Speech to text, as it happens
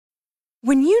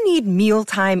When you need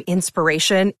mealtime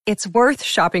inspiration, it's worth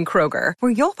shopping Kroger,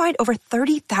 where you'll find over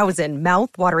 30,000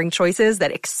 mouth-watering choices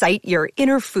that excite your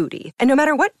inner foodie. And no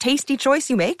matter what tasty choice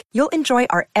you make, you'll enjoy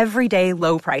our everyday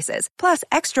low prices, plus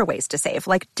extra ways to save,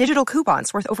 like digital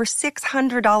coupons worth over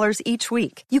 $600 each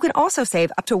week. You can also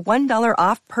save up to $1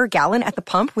 off per gallon at the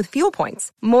pump with fuel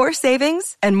points. More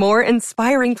savings and more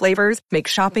inspiring flavors make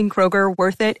shopping Kroger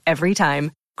worth it every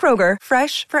time. Kroger,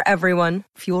 fresh for everyone.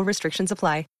 Fuel restrictions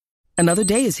apply. Another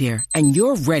day is here, and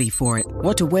you're ready for it.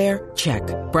 What to wear? Check.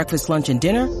 Breakfast, lunch, and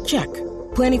dinner? Check.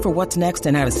 Planning for what's next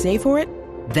and how to save for it?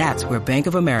 That's where Bank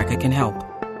of America can help.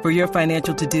 For your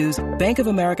financial to-dos, Bank of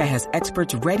America has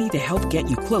experts ready to help get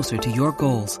you closer to your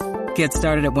goals. Get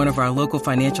started at one of our local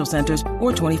financial centers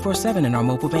or 24/7 in our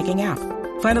mobile banking app.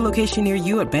 Find a location near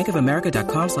you at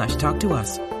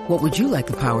bankofamerica.com/talktous. What would you like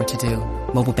the power to do?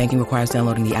 Mobile banking requires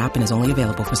downloading the app and is only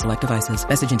available for select devices.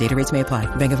 Message and data rates may apply.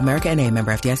 Bank of America N.A.,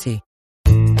 member FDIC.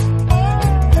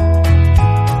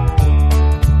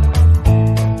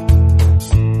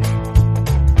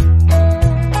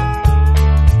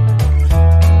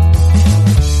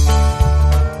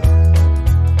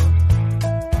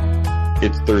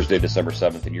 It's Thursday, December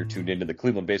 7th, and you're tuned into the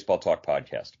Cleveland Baseball Talk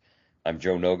podcast. I'm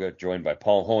Joe Noga, joined by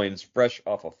Paul Hoynes, fresh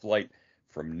off a flight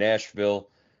from Nashville.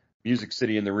 Music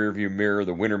City in the rearview mirror.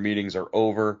 The winter meetings are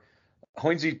over.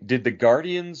 Hoynesy, did the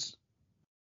Guardians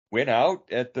win out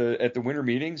at the winter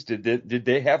meetings? Did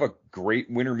they have a great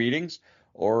winter meetings,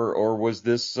 or was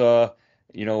this another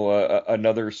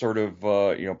sort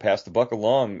of pass the buck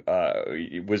along?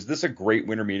 Was this a great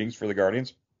winter meetings for the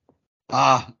Guardians?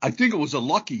 I think it was a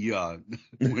lucky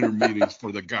winter meetings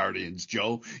for the Guardians,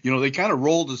 Joe. They kind of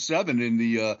rolled a 7 in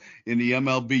the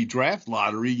MLB draft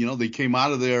lottery. They came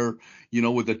out of there,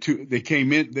 with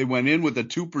they went in with a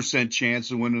 2%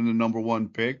 chance of winning the number one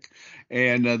pick,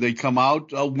 and they come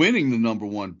out winning the number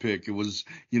one pick. It was,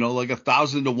 like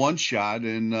 1,000 to 1 shot,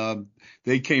 and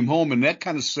they came home, and that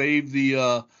kind of saved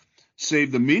the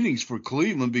meetings for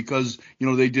Cleveland because,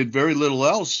 they did very little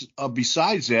else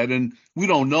besides that. And we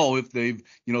don't know if they've,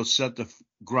 set the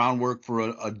groundwork for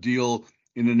a deal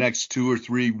in the next 2 or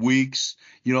 3 weeks,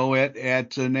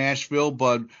 at Nashville.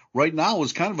 But right now it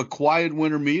was kind of a quiet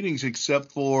winter meetings,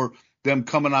 except for them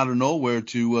coming out of nowhere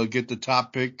to get the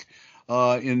top pick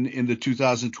in the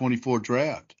 2024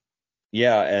 draft.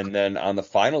 Yeah, and then on the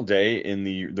final day in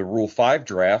the Rule 5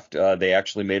 draft, they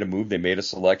actually made a move. They made a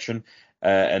selection.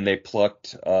 And they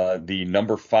plucked the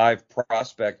number 5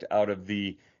 prospect out of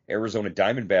the Arizona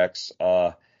Diamondbacks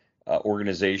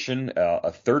organization,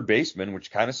 a third baseman,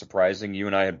 which kind of surprising. You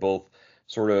and I had both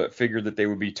sort of figured that they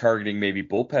would be targeting maybe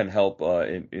bullpen help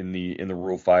in the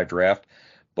Rule 5 draft.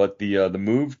 But the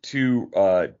move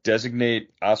to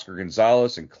designate Oscar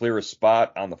Gonzalez and clear a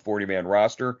spot on the 40-man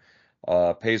roster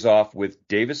pays off with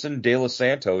Deyvison De Los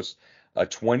Santos, a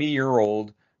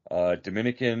 20-year-old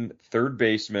Dominican third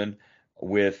baseman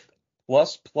with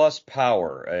plus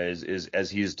power,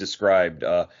 as he is described.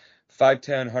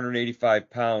 5'10", 185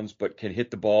 pounds, but can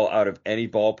hit the ball out of any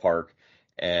ballpark.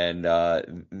 And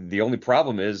the only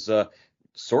problem is,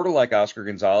 sort of like Oscar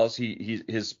Gonzalez,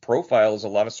 his profile is a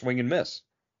lot of swing and miss.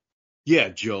 Yeah,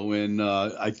 Joe, and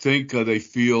I think they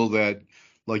feel that,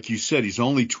 like you said, he's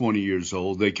only 20 years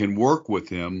old. They can work with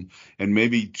him and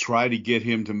maybe try to get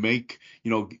him to make,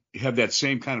 have that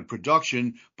same kind of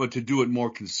production, but to do it more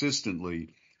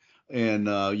consistently. And,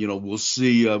 we'll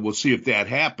see if that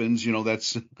happens,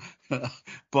 that's,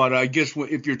 but I guess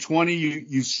if you're 20,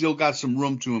 you still got some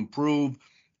room to improve.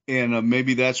 And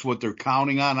maybe that's what they're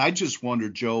counting on. I just wonder,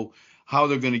 Joe, how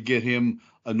they're going to get him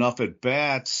enough at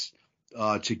bats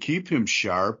to keep him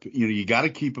sharp. You got to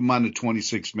keep him on the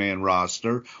 26-man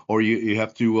roster, or you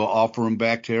have to offer him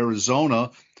back to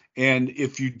Arizona. And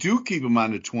if you do keep him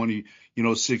on the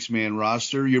 26-man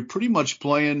roster, you're pretty much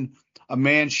playing a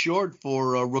man short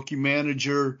for rookie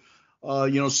manager,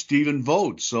 Stephen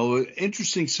Vogt. So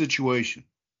interesting situation.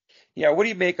 Yeah, what do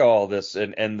you make of all this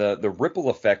and the ripple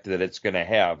effect that it's going to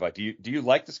have? Do you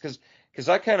like this? Because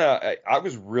I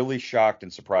was really shocked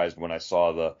and surprised when I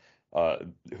saw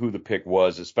who the pick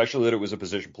was, especially that it was a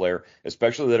position player,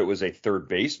 especially that it was a third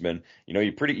baseman.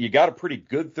 You got a pretty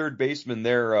good third baseman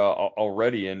there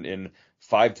already in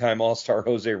 5-time All-Star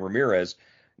Jose Ramirez.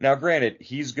 Now, granted,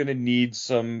 he's going to need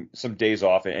some days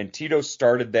off, and Tito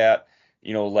started that,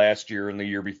 last year and the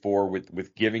year before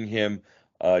with giving him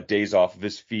days off of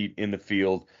his feet in the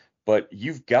field. But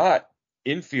you've got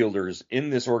infielders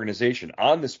in this organization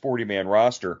on this 40-man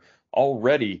roster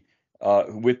already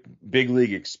with big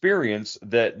league experience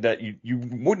that you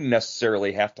wouldn't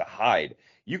necessarily have to hide.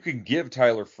 You can give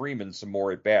Tyler Freeman some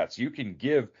more at bats. You can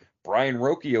give Brian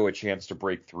Rocchio a chance to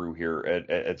break through here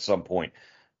at some point.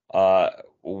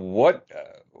 What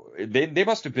they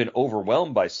must have been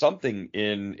overwhelmed by something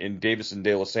in Deyvison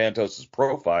De Los Santos's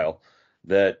profile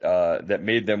that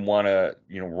made them want to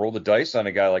roll the dice on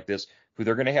a guy like this who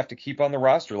they're going to have to keep on the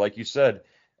roster, like you said,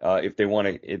 if they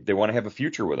want to have a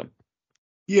future with him.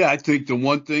 Yeah, I think the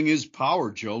one thing is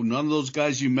power, Joe. None of those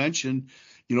guys you mentioned,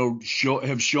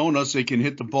 have shown us they can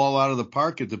hit the ball out of the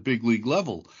park at the big league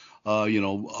level.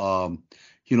 Freeman,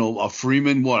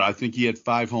 I think he had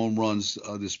 5 home runs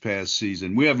this past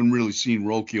season. We haven't really seen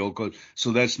Rocchio,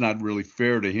 so that's not really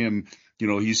fair to him.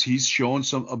 He's showing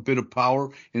a bit of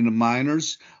power in the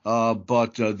minors,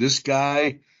 but this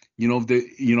guy,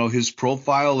 his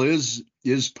profile is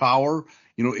power,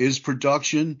 is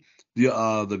production.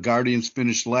 The Guardians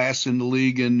finished last in the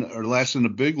league or last in the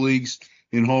big leagues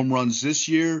in home runs this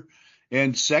year,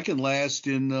 and second last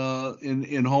in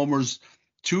homers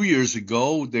 2 years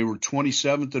ago. They were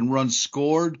 27th in runs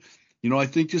scored. I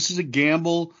think this is a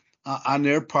gamble on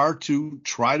their part to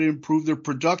try to improve their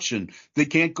production. They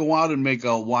can't go out and make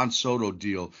a Juan Soto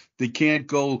deal. They can't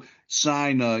go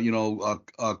sign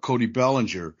Cody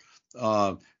Bellinger.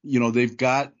 They've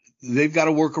got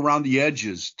to work around the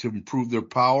edges to improve their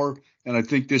power, and I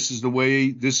think this is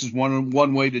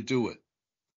one way to do it.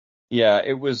 Yeah,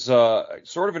 it was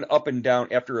sort of an up and down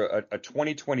after a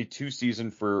 2022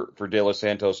 season for De Los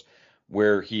Santos,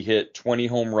 where he hit 20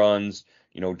 home runs,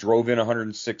 drove in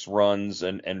 106 runs,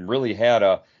 and really had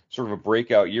a sort of a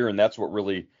breakout year, and that's what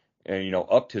really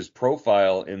upped his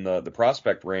profile in the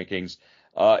prospect rankings.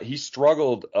 He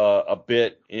struggled a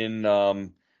bit in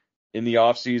the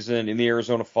offseason in the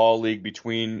Arizona Fall League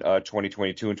between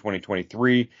 2022 and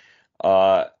 2023,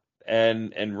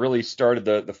 and really started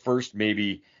the first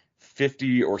maybe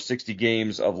 50 or 60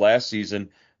 games of last season,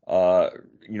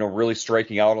 really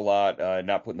striking out a lot,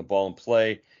 not putting the ball in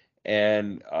play.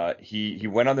 And he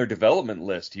went on their development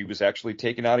list. He was actually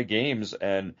taken out of games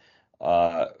and,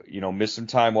 missed some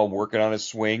time while working on his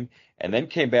swing, and then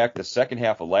came back the second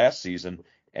half of last season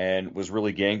and was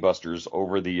really gangbusters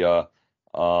over the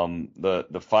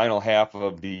final half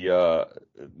of the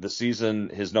season.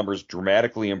 His numbers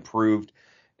dramatically improved,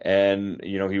 and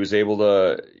he was able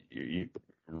to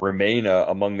remain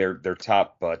among their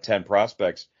top 10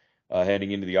 prospects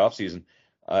heading into the offseason.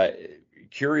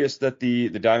 Curious that the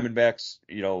Diamondbacks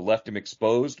left him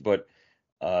exposed, but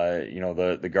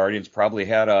the Guardians probably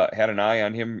had an eye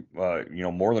on him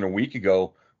more than a week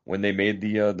ago when they made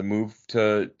the move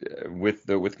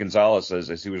with Gonzalez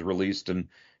as he was released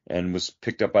and was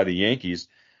picked up by the Yankees.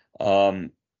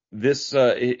 His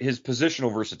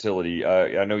positional versatility.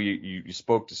 I know you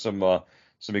spoke to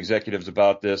some executives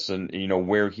about this, and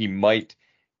where he might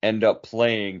end up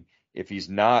playing if he's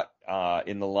not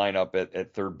in the lineup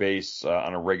at third base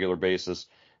on a regular basis.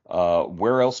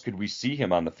 Where else could we see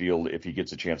him on the field if he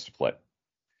gets a chance to play?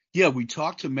 Yeah, we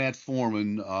talked to Matt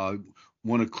Foreman,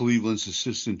 one of Cleveland's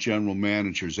assistant general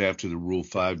managers after the Rule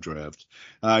 5 draft.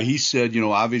 He said,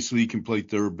 obviously he can play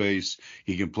third base,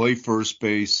 he can play first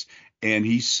base. And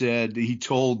he said he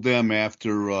told them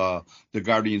after the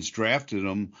Guardians drafted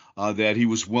him that he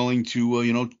was willing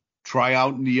to, try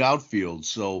out in the outfield.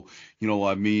 So,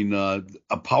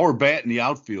 a power bat in the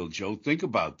outfield, Joe. Think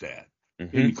about that.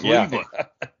 In Cleveland.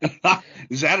 Yeah.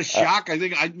 Is that a shock? I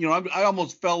think I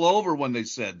almost fell over when they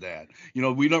said that.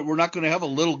 We're not going to have a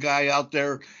little guy out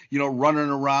there,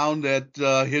 running around that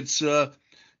hits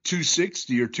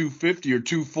 260 or 250 or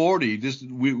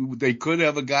 240. They could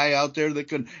have a guy out there that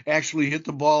can actually hit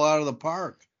the ball out of the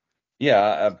park.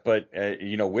 Yeah, but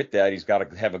with that, he's got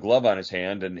to have a glove on his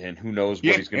hand, and who knows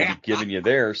what he's going to be giving you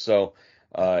there. So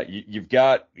you've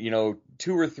got 2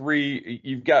 or 3.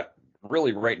 You've got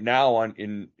really right now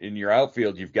in your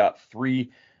outfield, you've got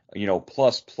 3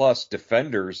 plus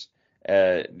defenders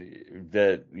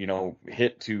that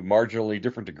hit to marginally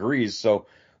different degrees. So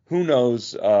who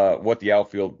knows what the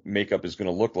outfield makeup is going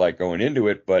to look like going into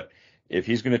it? But if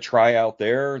he's going to try out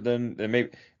there, then maybe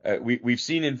we've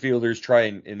seen infielders try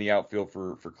in the outfield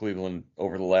for Cleveland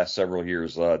over the last several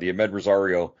years. The Ahmed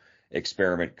Rosario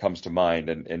experiment comes to mind,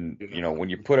 and when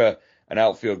you put an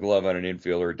outfield glove on an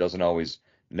infielder, it doesn't always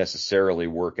necessarily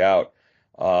work out.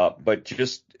 But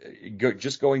just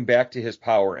going back to his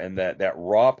power and that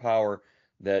raw power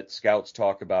that scouts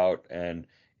talk about, and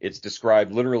it's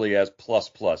described literally as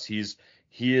plus. He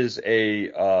is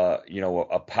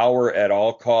a power at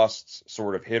all costs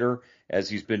sort of hitter, as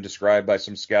he's been described by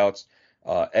some scouts.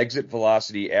 Exit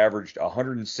velocity averaged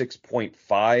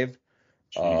 106.5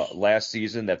 last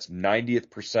season. That's 90th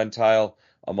percentile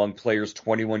among players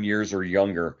 21 years or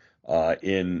younger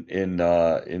in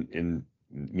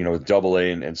Double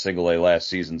A and Single A last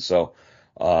season. So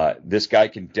this guy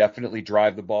can definitely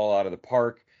drive the ball out of the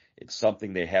park. It's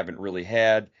something they haven't really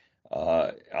had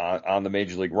on the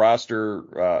major league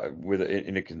roster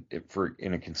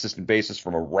in a consistent basis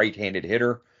from a right-handed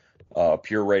hitter,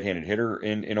 pure right-handed hitter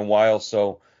in a while.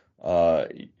 So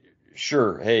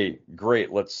sure, hey,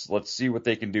 great. Let's see what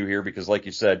they can do here, because like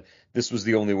you said, this was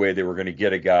the only way they were going to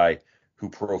get a guy who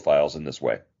profiles in this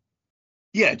way.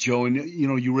 Yeah, Joe, and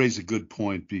you raise a good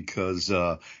point because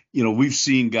we've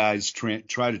seen guys try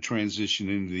to transition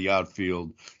into the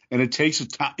outfield, and it takes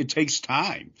time. It's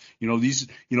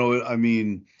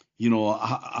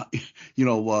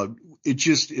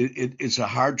a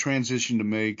hard transition to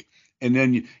make. And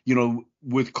then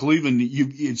with Cleveland,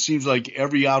 it seems like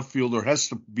every outfielder has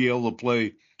to be able to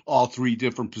play all three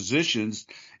different positions.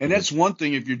 And that's one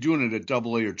thing if you're doing it at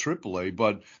Double A or Triple A.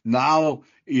 But now,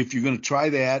 if you're going to try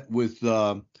that with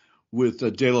De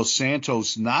Los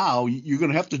Santos, now you're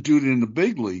going to have to do it in the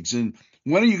big leagues. And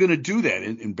when are you going to do that?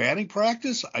 In batting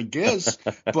practice, I guess.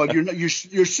 But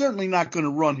you're certainly not going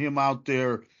to run him out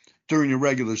there during the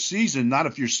regular season. Not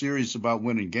if you're serious about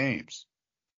winning games.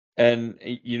 And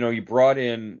you brought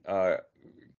in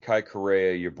Kai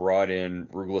Correa, you brought in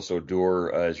Douglas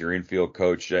Odor as your infield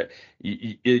coach.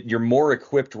 You're more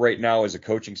equipped right now as a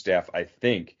coaching staff, I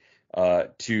think,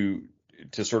 to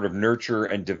sort of nurture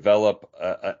and develop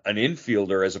an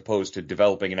infielder as opposed to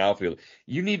developing an outfielder.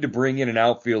 You need to bring in an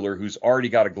outfielder who's already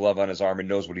got a glove on his arm and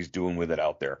knows what he's doing with it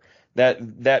out there.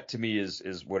 That to me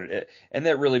is what it is. And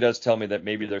that really does tell me that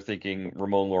maybe they're thinking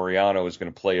Ramon Laureano is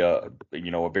going to play a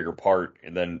bigger part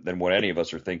than what any of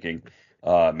us are thinking.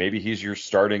 Maybe he's your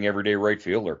starting everyday right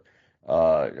fielder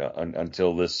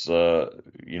until this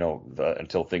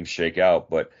until things shake out.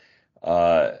 But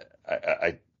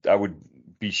I would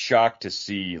be shocked to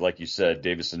see, like you said,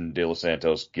 Deyvison De Los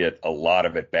Santos get a lot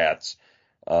of at bats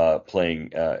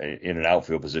playing in an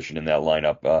outfield position in that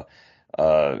lineup.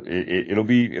 It'll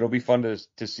be fun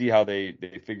to see how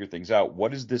they figure things out.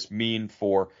 What does this mean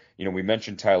for, we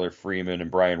mentioned Tyler Freeman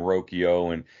and Brian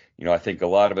Rocchio, and I think a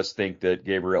lot of us think that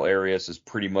Gabriel Arias is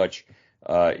pretty much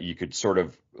you could sort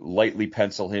of lightly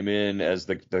pencil him in as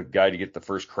the guy to get the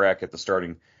first crack at the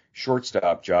starting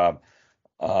shortstop job.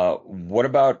 What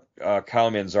about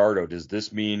Kyle Manzardo? Does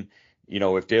this mean,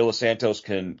 if De Los Santos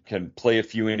can play a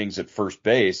few innings at first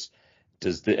base,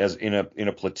 as in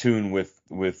a platoon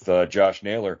with Josh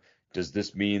Naylor, does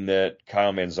this mean that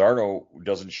Kyle Manzardo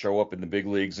doesn't show up in the big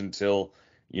leagues until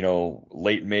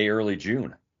late May, early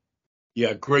June?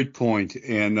 Yeah, great point.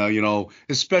 And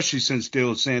especially since De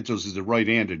Los Santos is a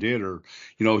right-handed hitter,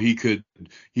 you could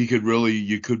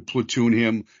platoon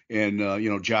him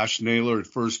and Josh Naylor at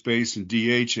first base and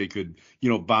DH. They could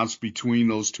bounce between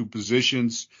those two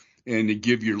positions and to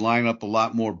give your lineup a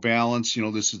lot more balance.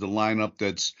 This is the lineup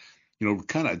that's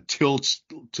kind of tilts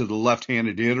to the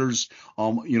left-handed hitters.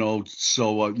 A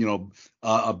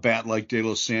bat like De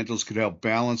Los Santos could help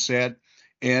balance that.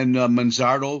 And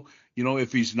Manzardo,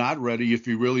 if he's not ready, if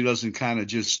he really doesn't kind of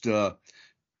just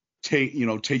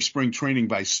take spring training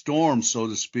by storm, so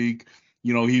to speak,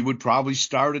 he would probably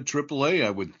start at AAA, I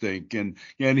would think. And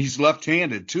he's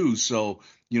left-handed too. So,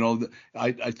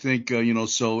 I think,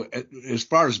 so as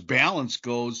far as balance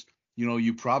goes,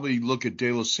 you probably look at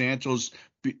De Los Santos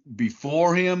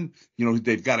before him.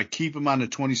 They've got to keep him on the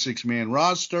 26-man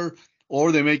roster,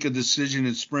 or they make a decision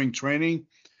in spring training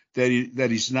that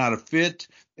he's not a fit,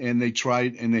 and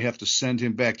they have to send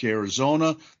him back to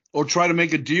Arizona, or try to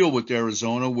make a deal with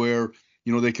Arizona where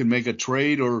they can make a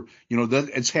trade, or that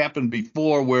it's happened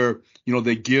before where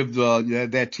they give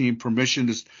that team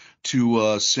permission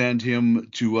to send him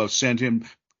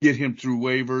get him through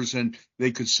waivers, and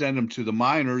they could send him to the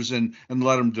minors and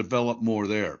let him develop more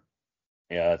there.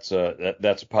 Yeah,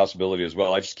 that's a possibility as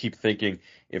well. I just keep thinking,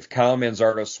 if Kyle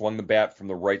Manzardo swung the bat from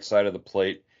the right side of the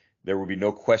plate, there would be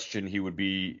no question he would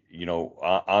be,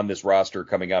 on this roster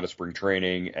coming out of spring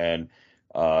training, and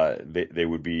they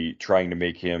would be trying to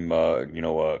make him, a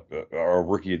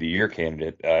rookie of the year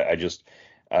candidate.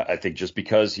 I think just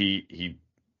because he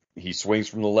swings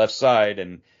from the left side,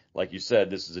 and like you said,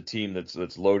 this is a team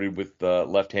that's loaded with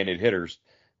left-handed hitters.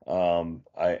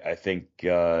 I think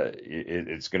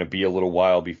it's going to be a little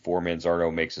while before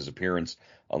Manzardo makes his appearance,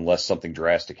 unless something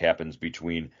drastic happens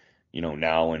between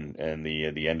now and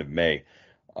the end of May.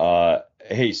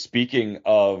 Hey, speaking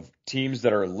of teams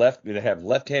that have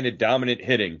left-handed dominant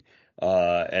hitting,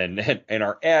 and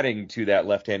are adding to that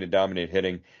left-handed dominant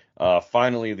hitting,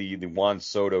 finally the Juan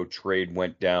Soto trade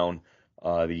went down.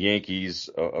 The Yankees,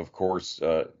 of course,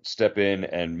 step in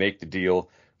and make the deal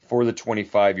for the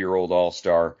 25-year-old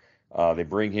All-Star. They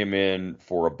bring him in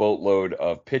for a boatload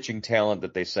of pitching talent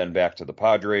that they send back to the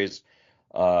Padres.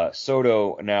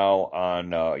 Soto now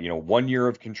on 1 year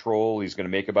of control. He's going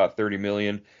to make about $30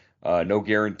 million. No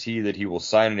guarantee that he will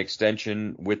sign an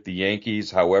extension with the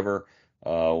Yankees. However,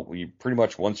 we pretty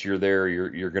much once you're there,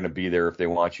 you're going to be there if they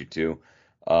want you to.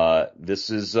 This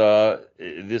is a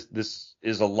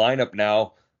lineup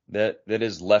now that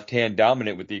is left-hand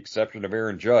dominant with the exception of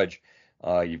Aaron Judge.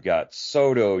 You've got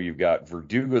Soto, you've got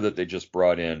Verdugo that they just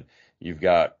brought in, you've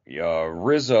got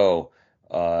Rizzo.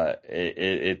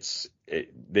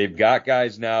 They've got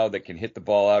guys now that can hit the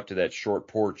ball out to that short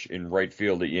porch in right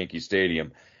field at Yankee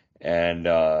Stadium, and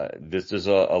this is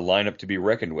a lineup to be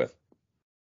reckoned with.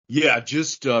 Yeah,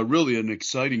 just really an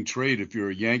exciting trade if you're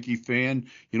a Yankee fan.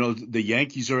 The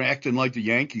Yankees are acting like the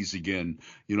Yankees again.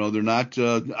 They're not.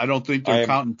 I don't think they're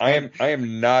counting. I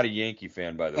am not a Yankee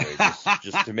fan, by the way.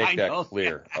 Just to make that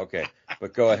clear. Okay,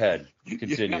 but go ahead,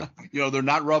 continue. Yeah, they're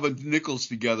not rubbing nickels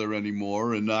together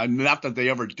anymore, and not that they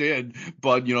ever did.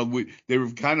 But they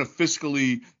were kind of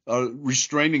fiscally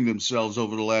restraining themselves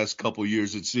over the last couple of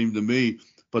years. It seemed to me.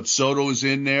 But Soto is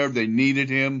in there. They needed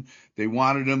him. They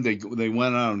wanted him. They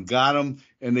went out and got him,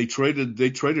 and they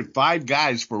traded 5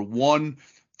 guys for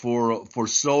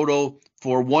Soto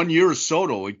for 1 year of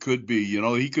Soto. It could be,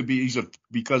 he could be.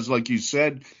 Because like you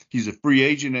said, he's a free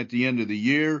agent at the end of the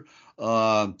year.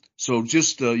 So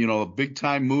just a big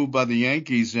time move by the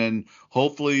Yankees, and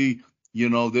hopefully they're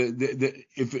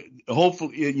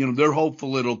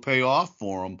hopeful it'll pay off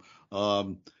for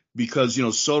them. Because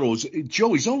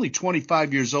Joey's only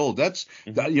 25 years old. That's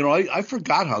I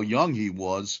forgot how young he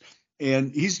was,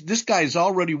 and this guy's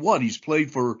already what he's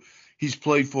played for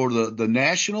the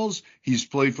Nationals, he's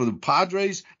played for the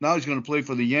Padres, now he's going to play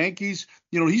for the Yankees.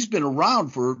 He's been around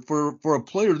for a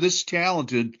player this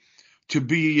talented to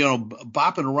be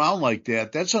bopping around like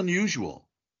that. That's unusual.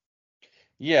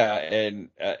 Yeah, and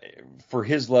for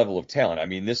his level of talent, I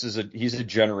mean, he's a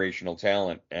generational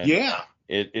talent, and yeah.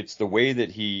 It's the way that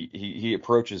he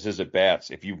approaches his at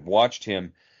bats. If you've watched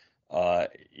him,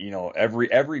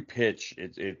 every pitch,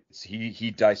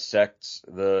 he dissects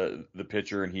the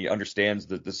pitcher and he understands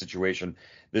the situation.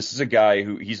 This is a guy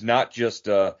who he's not just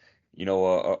a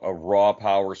raw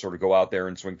power sort of go out there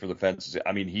and swing for the fences.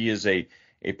 I mean, he is a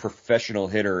professional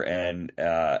hitter, and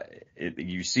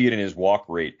you see it in his walk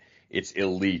rate. It's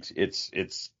elite.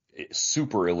 It's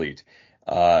super elite.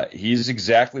 He's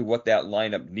exactly what that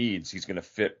lineup needs. He's going to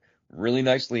fit really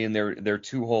nicely in their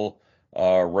 2-hole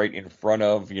right in front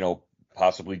of,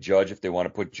 possibly Judge if they want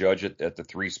to put Judge at the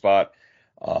 3 spot.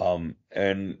 And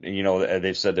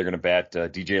they've said they're going to bat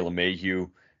DJ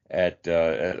LeMahieu at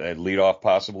leadoff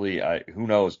possibly. Who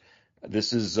knows?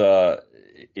 This is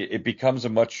it becomes a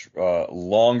much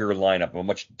longer lineup, a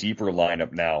much deeper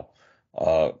lineup now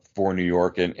for New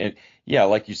York. And yeah,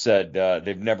 like you said,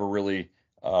 they've never really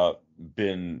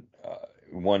been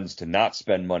ones to not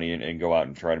spend money and go out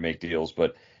and try to make deals,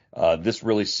 but this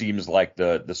really seems like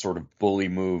the sort of bully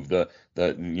move, the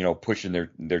pushing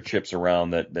their chips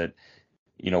around that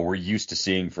we're used to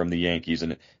seeing from the Yankees,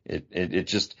 and it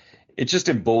just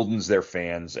emboldens their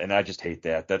fans, and I just hate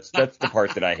that. That's the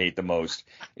part that I hate the most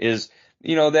is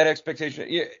that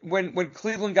expectation. When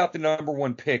Cleveland got the number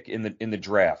 1 pick in the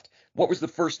draft, what was the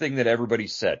first thing that everybody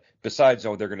said besides,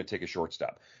 they're going to take a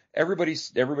shortstop? Everybody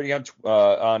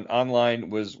on online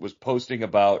was posting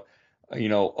about,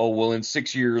 in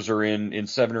 6 years or in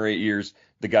 7 or 8 years,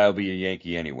 the guy will be a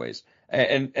Yankee anyways.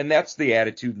 And that's the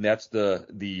attitude, and that's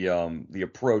the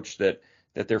approach that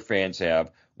their fans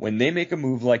have. When they make a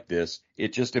move like this,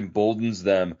 it just emboldens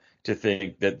them to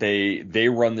think that they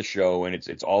run the show and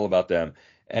it's all about them.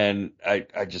 And I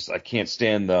can't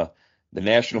stand the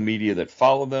national media that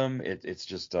follow them. It's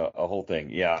just a whole thing.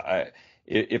 Yeah.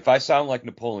 If I sound like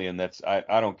Napoleon,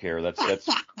 I don't care.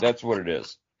 That's what it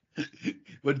is.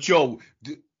 But Joe,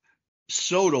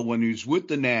 Soto, when he was with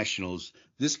the Nationals,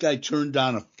 this guy turned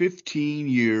down a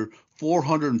 15-year,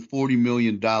 $440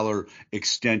 million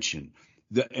extension.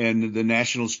 And the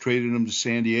Nationals traded him to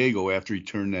San Diego after he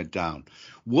turned that down.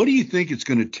 What do you think it's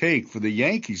going to take for the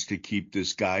Yankees to keep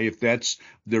this guy if that's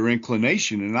their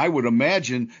inclination? And I would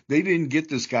imagine they didn't get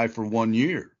this guy for 1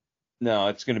 year. No,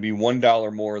 it's going to be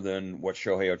 $1 more than what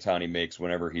Shohei Ohtani makes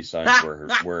whenever he signs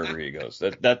wherever he goes.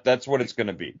 That's what it's going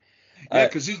to be. Yeah,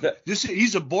 because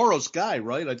he's a Boros guy,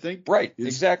 right? I think. Right,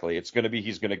 exactly. He's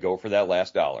going to go for that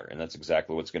last dollar, and that's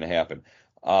exactly what's going to happen.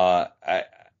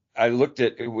 I looked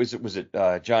at was it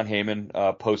John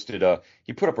Heyman posted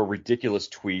he put up a ridiculous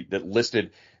tweet that listed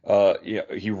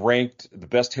he ranked the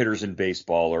best hitters in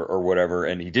baseball or whatever,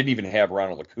 and he didn't even have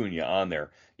Ronald Acuna on there.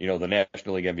 The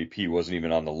National League MVP wasn't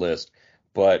even on the list.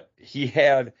 but he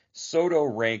had Soto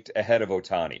ranked ahead of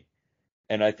Ohtani.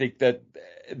 And I think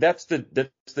that's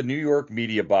the New York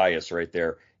media bias right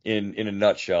there in a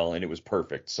nutshell, and it was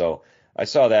perfect. So I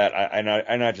saw that, and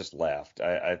I just laughed.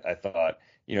 I thought,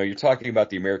 you're talking about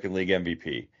the American League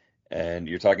MVP, and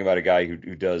you're talking about a guy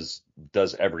who does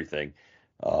everything,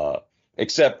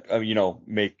 except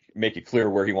make it clear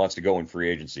where he wants to go in free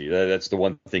agency. That's the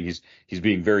one thing he's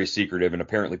being very secretive, and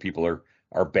apparently people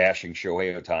are bashing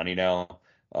Shohei Ohtani now.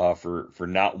 For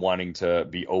not wanting to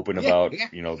be open about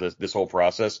this whole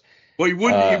process. Well, he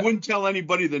wouldn't tell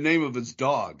anybody the name of his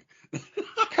dog.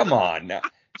 Come on now.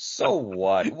 So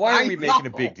what? Why are we making a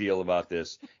big deal about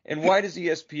this? And why does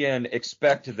ESPN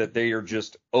expect that they are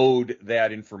just owed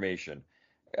that information?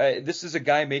 This is a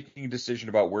guy making a decision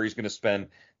about where he's going to spend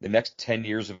the next 10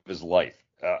 years of his life.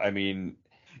 I mean,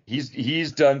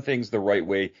 he's done things the right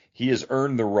way. He has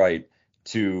earned the right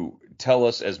to tell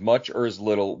us as much or as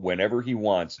little whenever he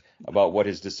wants about what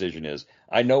his decision is.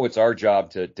 I know it's our job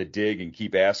to dig and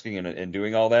keep asking and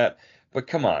doing all that, but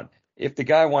come on. If the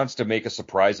guy wants to make a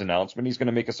surprise announcement, he's going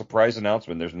to make a surprise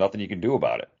announcement. There's nothing you can do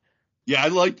about it. Yeah, I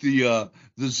like the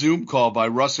Zoom call by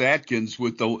Russ Atkins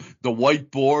with the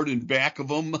whiteboard in back of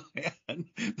him. And,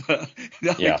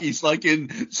 he's like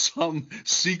in some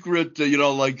secret,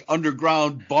 like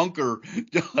underground bunker,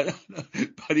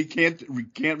 but he can't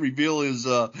reveal his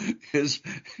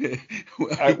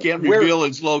reveal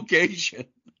his location.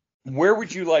 Where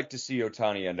would you like to see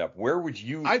Ohtani end up? Where would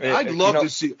you? I'd love to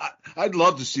see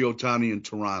Ohtani in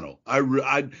Toronto. I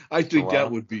think Toronto?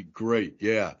 That would be great.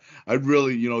 Yeah, I'd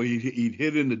really, he'd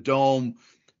hit in the dome.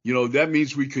 That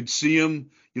means we could see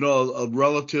him.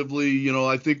 Relatively.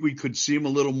 I think we could see him a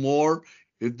little more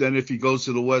than if he goes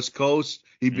to the West Coast.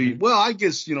 He'd be well. I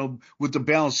guess with the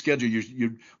balanced schedule,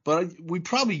 but we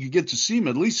probably could get to see him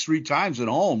at least 3 times at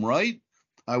home, right?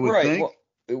 I would think. Well,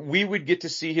 we would get to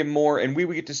see him more, and we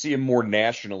would get to see him more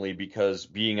nationally because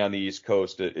being on the East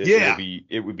Coast, it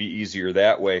would be easier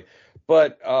that way.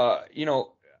 But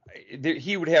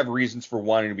he would have reasons for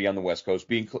wanting to be on the West Coast,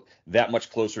 being that much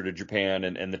closer to Japan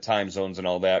and the time zones and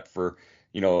all that for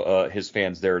his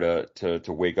fans there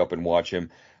to wake up and watch him.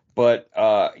 But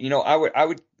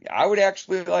I would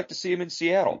actually like to see him in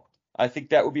Seattle. I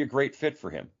think that would be a great fit for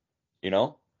him.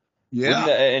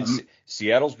 Yeah,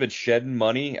 Seattle's been shedding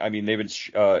money. I mean, they've been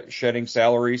shedding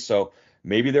salary, so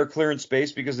maybe they're clearing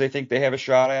space because they think they have a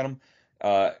shot at him.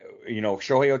 Shohei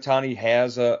Ohtani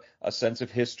has a sense of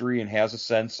history and has a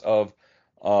sense of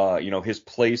his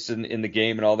place in the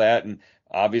game and all that, and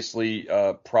obviously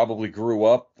probably grew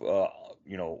up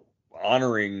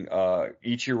honoring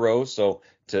Ichiro. So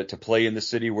to play in the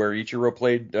city where Ichiro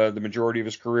played the majority of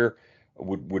his career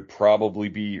would probably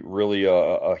be really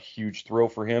a huge thrill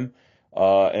for him.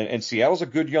 And Seattle's a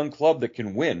good young club that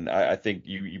can win. I think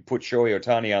you put Shohei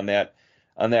Ohtani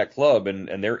on that club,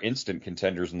 and they're instant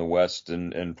contenders in the West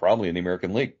and probably in the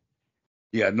American League.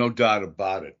 Yeah, no doubt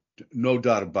about it. No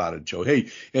doubt about it, Joe.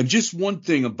 Hey, and just one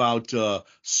thing about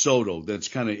Soto that's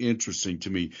kind of interesting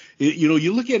to me.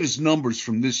 You look at his numbers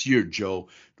from this year, Joe.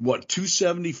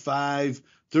 275,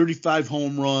 35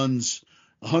 home runs,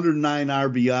 109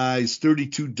 RBIs,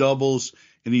 32 doubles,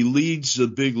 and he leads the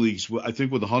big leagues, I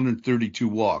think, with 132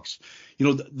 walks.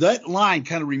 That line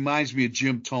kind of reminds me of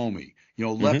Jim Thome,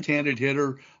 left-handed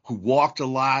hitter who walked a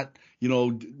lot,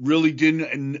 really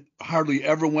didn't and hardly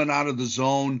ever went out of the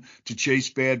zone to chase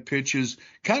bad pitches.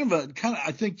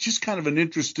 I think just kind of an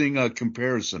interesting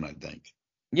comparison, I think.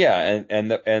 Yeah,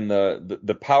 and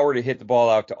the power to hit the ball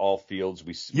out to all fields.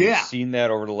 We've seen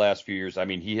that over the last few years. I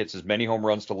mean, he hits as many home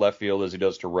runs to left field as he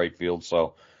does to right field.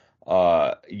 So,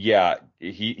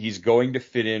 he's going to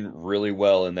fit in really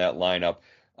well in that lineup.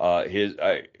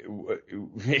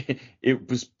 It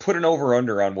was put an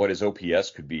over/under on what his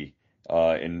OPS could be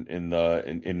in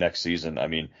next season. I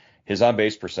mean, his on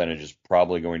base percentage is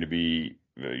probably going to be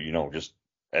just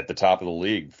at the top of the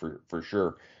league for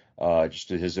sure. Just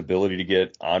his ability to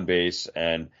get on base,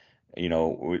 and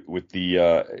with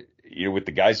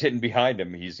the guys hitting behind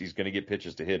him, he's going to get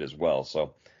pitches to hit as well.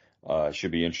 So it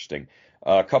should be interesting.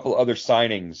 A couple other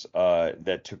signings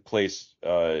that took place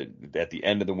at the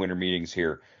end of the winter meetings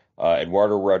here.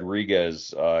 Eduardo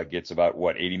Rodriguez gets about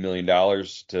 $80 million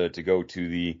to go to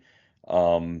the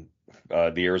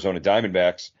Arizona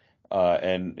Diamondbacks,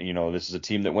 and this is a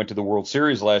team that went to the World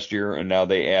Series last year, and now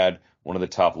they add one of the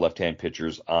top left-hand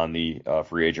pitchers on the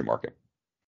free agent market.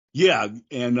 Yeah,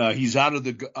 and he's out of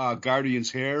the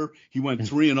Guardians' hair. He went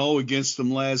 3-0 against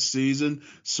them last season,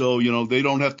 so they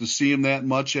don't have to see him that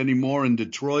much anymore in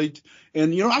Detroit.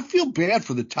 And I feel bad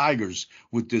for the Tigers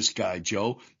with this guy,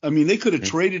 Joe. I mean, they could have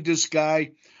traded this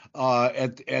guy.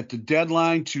 at the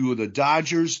deadline to the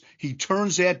Dodgers. He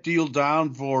turns that deal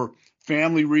down for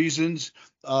family reasons.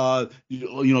 2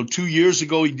 years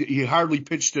ago he hardly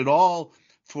pitched at all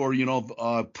for he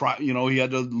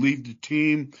had to leave the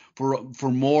team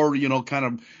for more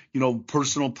kind of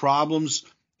personal problems.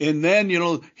 And then, he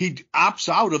opts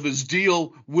out of his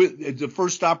deal with the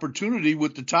first opportunity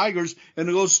with the Tigers and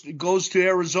goes to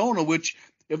Arizona, which,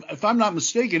 if I'm not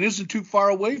mistaken, isn't too far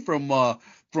away from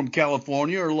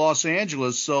California or Los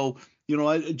Angeles. So,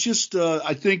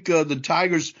 I think the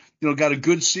Tigers, got a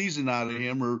good season out of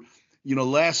him, or,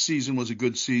 last season was a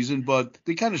good season, but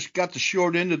they kind of got the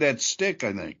short end of that stick,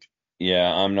 I think.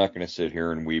 Yeah, I'm not going to sit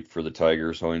here and weep for the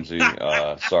Tigers, Hoynesy.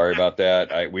 Sorry about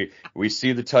that. We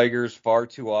see the Tigers far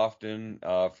too often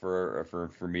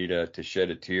for me to shed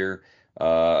a tear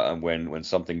when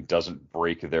something doesn't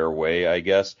break their way, I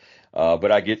guess.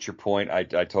 But I get your point. I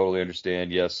totally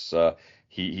understand. Yes,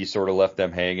 he sort of left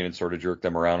them hanging and sort of jerked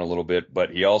them around a little bit,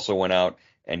 but he also went out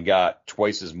and got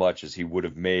twice as much as he would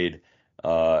have made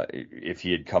if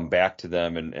he had come back to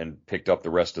them and picked up the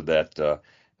rest of that.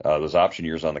 Those option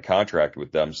years on the contract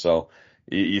with them. So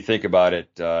you think about it,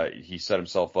 he set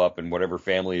himself up, and whatever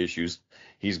family issues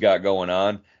he's got going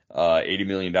on, $80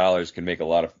 million can make a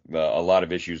lot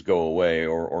of issues go away,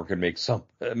 or can make some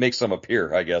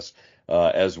appear, I guess,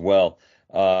 as well.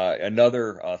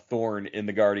 Another thorn in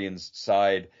the Guardians'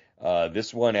 side.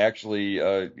 This one actually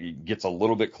gets a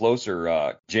little bit closer.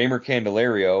 Jeimer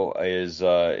Candelario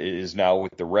is now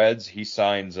with the Reds. He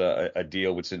signs a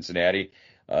deal with Cincinnati.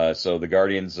 So the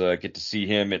Guardians get to see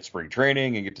him at spring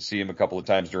training and get to see him a couple of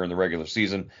times during the regular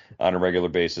season on a regular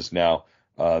basis. Now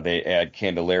they add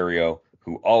Candelario,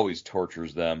 who always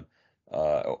tortures them,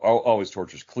 always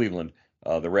tortures Cleveland.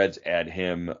 The Reds add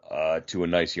him to a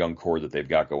nice young core that they've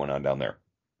got going on down there.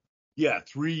 Yeah,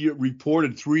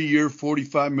 reported 3-year,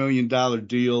 $45 million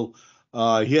deal.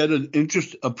 He had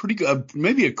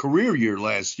maybe a career year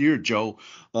last year, Joe.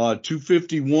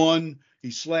 251. He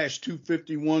slashed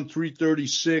 251,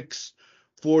 336,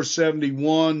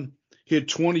 471, hit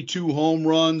 22 home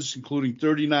runs, including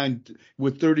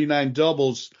 39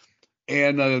 doubles.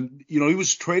 And, he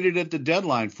was traded at the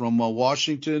deadline from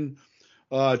Washington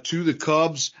to the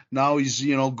Cubs. Now he's,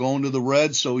 going to the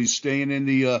Reds, so he's staying in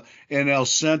the NL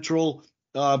Central.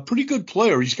 Pretty good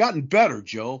player. He's gotten better,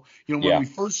 Joe. When we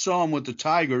first saw him with the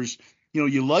Tigers,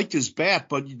 you liked his bat,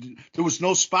 but there was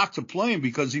no spot to play him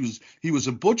because he was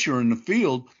a butcher in the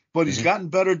field. But he's gotten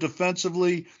better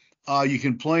defensively. You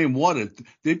can play him I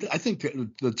think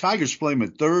the Tigers play him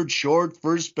at third, short,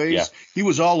 first base. Yeah. He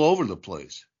was all over the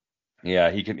place.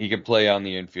 Yeah, he can play on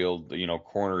the infield,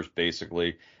 corners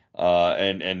basically.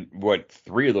 And what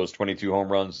 3 of those 22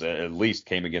 home runs at least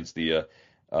came against the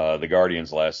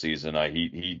Guardians last season.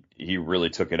 He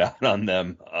really took it out on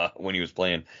them when he was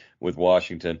playing with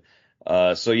Washington.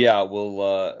 So yeah,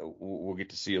 we'll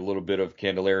get to see a little bit of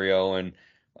Candelario, and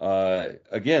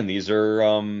again, these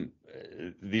are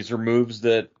moves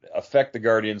that affect the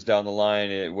Guardians down the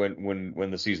line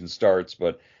when the season starts.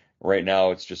 But right now,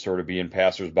 it's just sort of being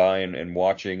passersby and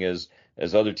watching as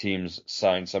other teams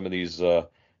sign some of these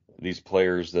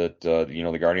players that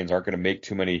the Guardians aren't going to make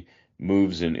too many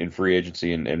moves in free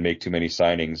agency and make too many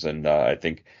signings, and I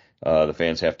think the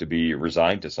fans have to be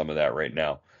resigned to some of that right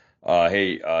now.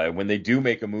 When they do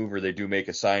make a move or they do make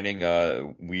a signing,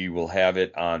 we will have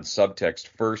it on subtext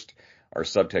first. Our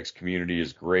subtext community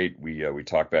is great. We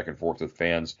talk back and forth with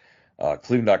fans.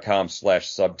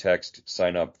 Cleveland.com/subtext.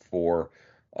 Sign up for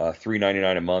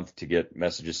 $3.99 a month to get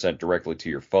messages sent directly to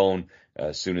your phone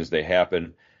as soon as they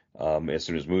happen. As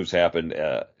soon as moves happen,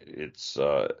 it's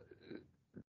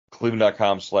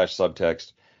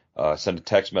Cleveland.com/subtext. Send a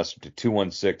text message to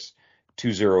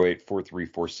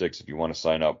 216-208-4346 if you want to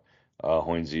sign up.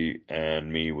 Hoynesy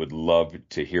and me would love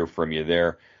to hear from you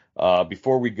there.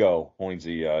 Before we go,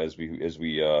 Hoynesy, as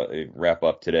we wrap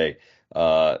up today,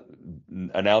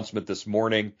 announcement this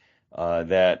morning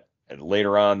that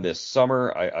later on this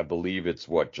summer, I believe it's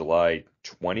July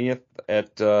 20th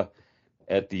at the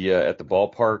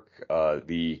ballpark.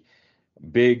 The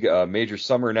big major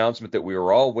summer announcement that we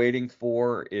were all waiting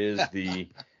for is the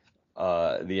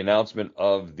announcement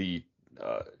of the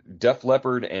Def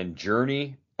Leppard and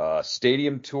Journey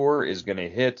stadium tour is going to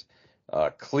hit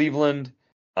Cleveland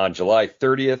on July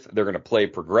 30th. They're going to play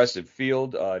Progressive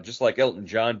Field, just like Elton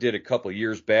John did a couple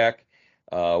years back.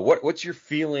 What's your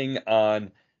feeling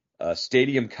on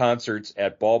stadium concerts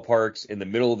at ballparks in the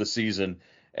middle of the season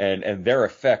and their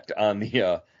effect on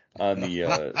the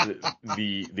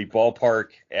ballpark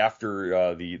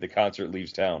after the concert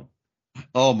leaves town?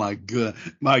 Oh my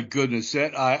goodness.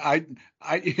 I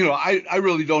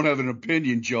really don't have an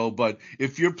opinion, Joe. But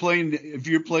if you're playing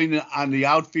on the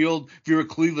outfield, if you're a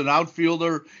Cleveland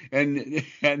outfielder, and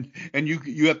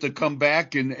you have to come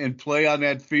back and play on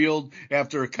that field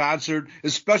after a concert,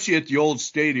 especially at the old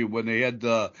stadium when they had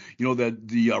the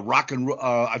rock and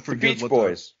I The forget Beach what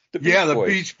Boys. The Beach the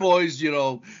Boys. Beach Boys,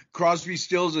 Crosby,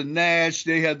 Stills, and Nash.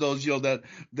 They had those,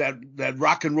 that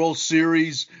rock and roll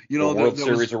series, The World there was,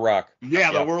 Series of Rock.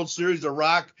 yeah, the Yeah. World Series of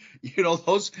Rock.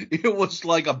 Those, it was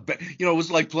like it was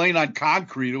like playing on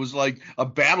concrete. It was like a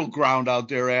battleground out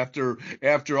there after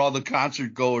all the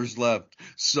concert goers left.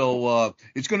 So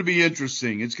it's going to be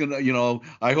interesting. It's going to,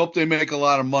 I hope they make a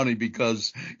lot of money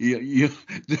because the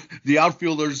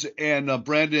outfielders and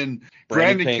Brandon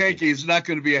Kanke. Kanke is not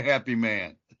going to be a happy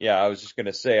man. Yeah, I was just going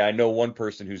to say, I know one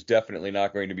person who's definitely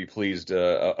not going to be pleased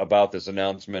about this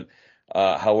announcement.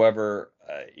 However,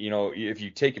 if you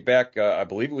take it back, I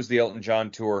believe it was the Elton John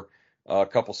tour a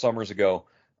couple summers ago,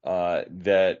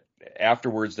 that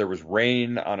afterwards there was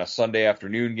rain on a Sunday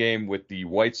afternoon game with the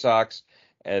White Sox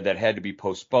that had to be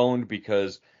postponed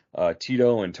because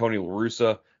Tito and Tony La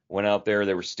Russa went out there.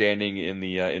 They were standing in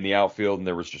the outfield, and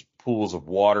there was just pools of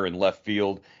water in left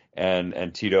field.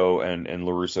 And Tito and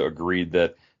La Russa agreed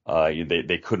that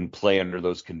they couldn't play under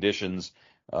those conditions.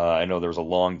 I know there was a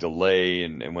long delay,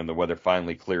 and when the weather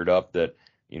finally cleared up, that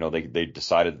they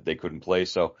decided that they couldn't play.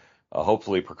 So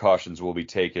hopefully precautions will be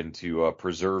taken to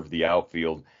preserve the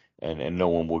outfield, and no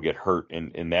one will get hurt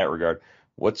in that regard.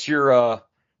 What's your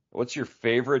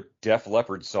favorite Def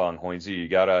Leppard song, Hoynesy? You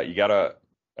got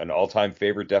an all-time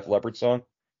favorite Def Leppard song?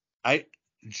 I'm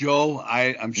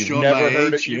showing my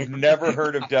age. You've never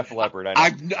heard of Def Leppard. I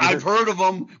know. I've heard of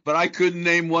them, but I couldn't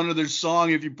name one of their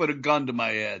songs if you put a gun to my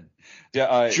head.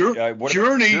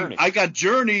 Journey. I got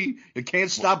Journey. You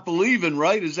Can't Stop Believing,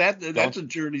 right? That's a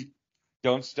Journey?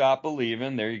 Don't Stop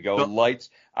Believing. There you go. Lights.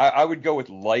 I would go with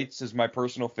Lights as my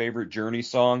personal favorite Journey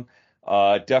song.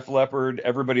 Def Leppard.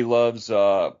 Everybody loves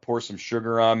Pour Some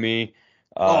Sugar on Me.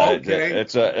 Okay.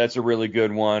 That's a really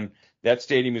good one. That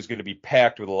stadium is going to be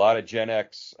packed with a lot of Gen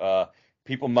X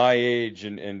people my age,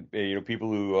 and people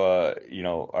who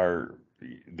are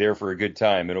there for a good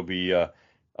time. It'll be a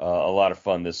lot of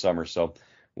fun this summer. So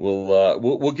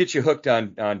we'll get you hooked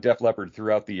on Def Leppard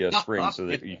throughout the spring, so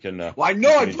that you can. Well, I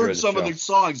know I've heard some of their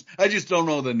songs. I just don't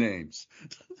know the names.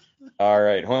 All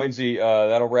right, Hoynesy,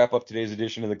 that'll wrap up today's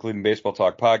edition of the Cleveland Baseball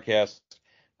Talk podcast.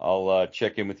 I'll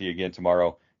check in with you again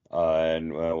tomorrow,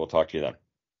 and we'll talk to you then.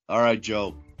 All right,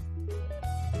 Joe.